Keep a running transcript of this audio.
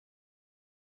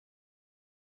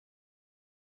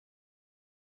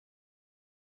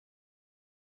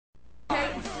Okay,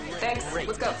 thanks.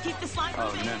 Let's go.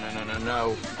 Oh,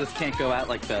 no. This can't go out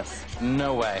like this.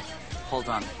 No way. Hold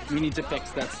on. We need to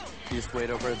fix this. You just wait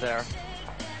over there.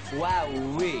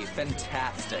 Wow-wee.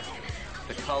 Fantastic.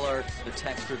 The color, the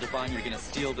texture, divine. You're gonna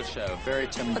steal the show. Very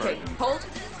Tim Burton. Okay, hold.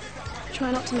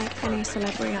 Try not to make any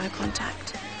celebrity eye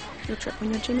contact. You'll trip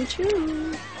on your Jimmy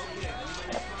Choo.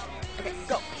 Okay,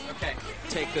 go. Okay.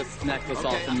 Take this necklace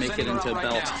off and make it into a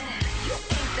belt.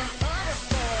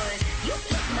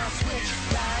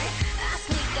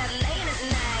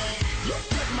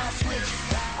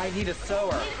 I need a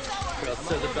sewer. I'll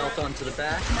sew the belt onto the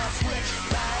back.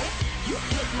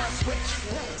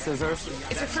 Scissors.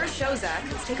 It's her first show, Zach.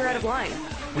 Let's take her out of line.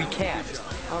 We can't.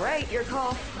 All right, your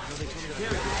call.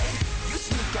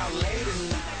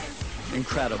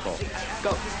 Incredible.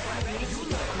 Go.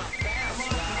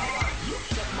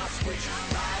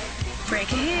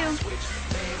 Break a heel.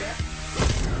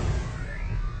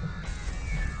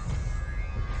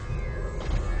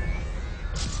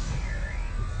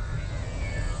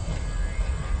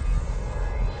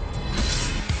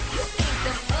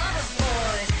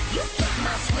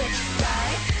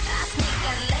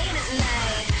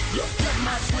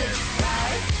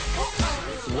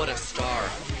 What a star.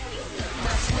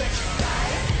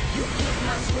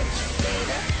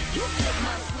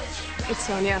 It's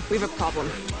Sonia. We have a problem.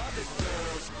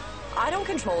 I don't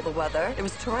control the weather. It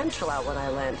was torrential out when I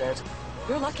landed.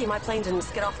 You're lucky my plane didn't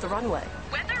skid off the runway.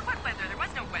 Weather? What weather? There was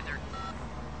no weather.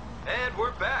 And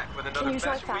we're back with another Can you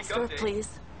try Fashion Week faster, update.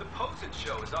 please? The Posage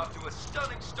show is off to a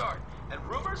stunning start, and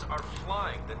rumors are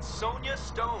flying that Sonia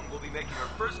Stone will be making her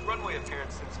first runway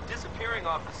appearance since disappearing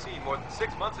off the scene more than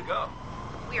 6 months ago.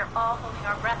 We are all holding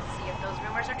our breath to see if those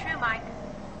rumors are true, Mike.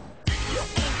 You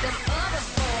ain't them other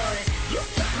boys. You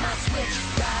flip my switch,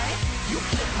 right?